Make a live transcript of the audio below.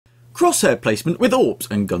Crosshair placement with AWPs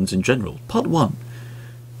and guns in general, part 1.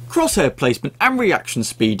 Crosshair placement and reaction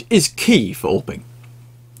speed is key for AWPing.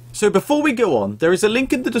 So before we go on, there is a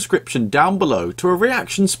link in the description down below to a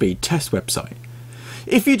reaction speed test website.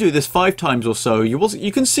 If you do this 5 times or so,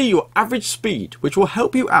 you can see your average speed, which will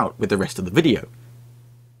help you out with the rest of the video.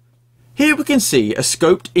 Here we can see a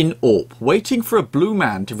scoped in AWP waiting for a blue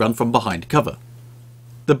man to run from behind cover.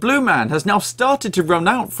 The blue man has now started to run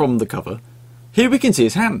out from the cover. Here we can see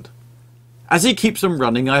his hand. As he keeps on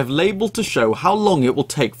running, I have labelled to show how long it will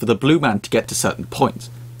take for the blue man to get to certain points.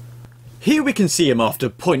 Here we can see him after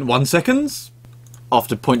 0.1 seconds,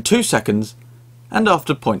 after 0.2 seconds, and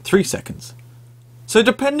after 0.3 seconds. So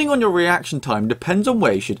depending on your reaction time depends on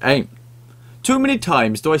where you should aim. Too many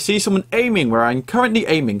times do I see someone aiming where I'm currently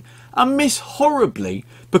aiming and miss horribly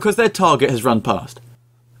because their target has run past.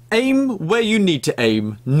 Aim where you need to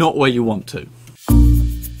aim, not where you want to.